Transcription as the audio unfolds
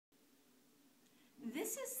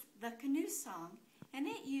This is the Canoe Song, and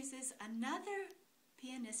it uses another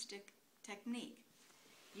pianistic technique.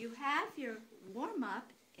 You have your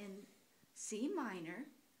warm-up in C minor,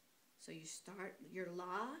 so you start, your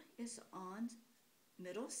La is on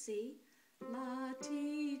middle C, La,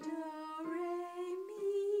 Ti, Do, Re,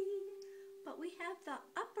 Mi, but we have the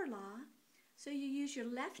upper La, so you use your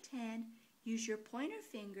left hand, use your pointer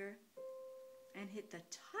finger, and hit the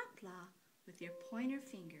top La with your pointer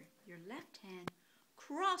finger. Your left hand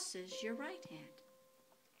crosses your right hand.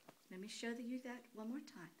 Let me show you that one more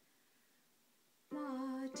time.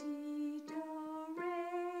 La, ti, do,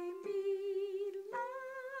 re, mi, la,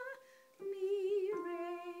 mi, re,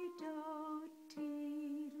 do, ti,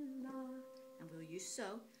 la. And we'll use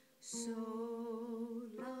so,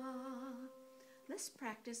 la. Let's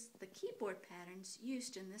practice the keyboard patterns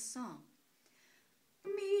used in this song.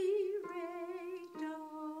 Mi, re, do,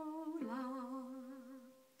 la.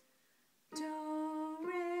 Do,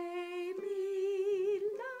 re, mi,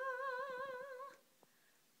 la.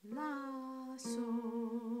 La,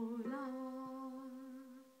 sol, la.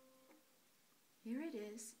 Here it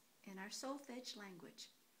is in our solfege language.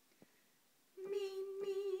 Mi,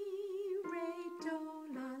 mi, re, do,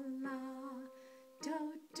 la, la. Do,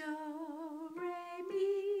 do, re, mi,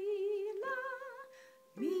 la.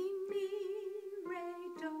 Mi, mi, re,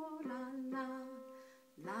 do, la, la.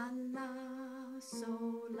 La, la,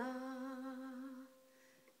 sol, la.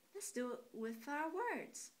 Let's do it with our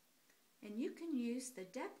words. And you can use the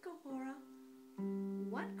Depkahora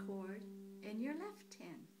one chord in your left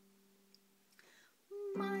hand.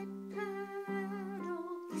 My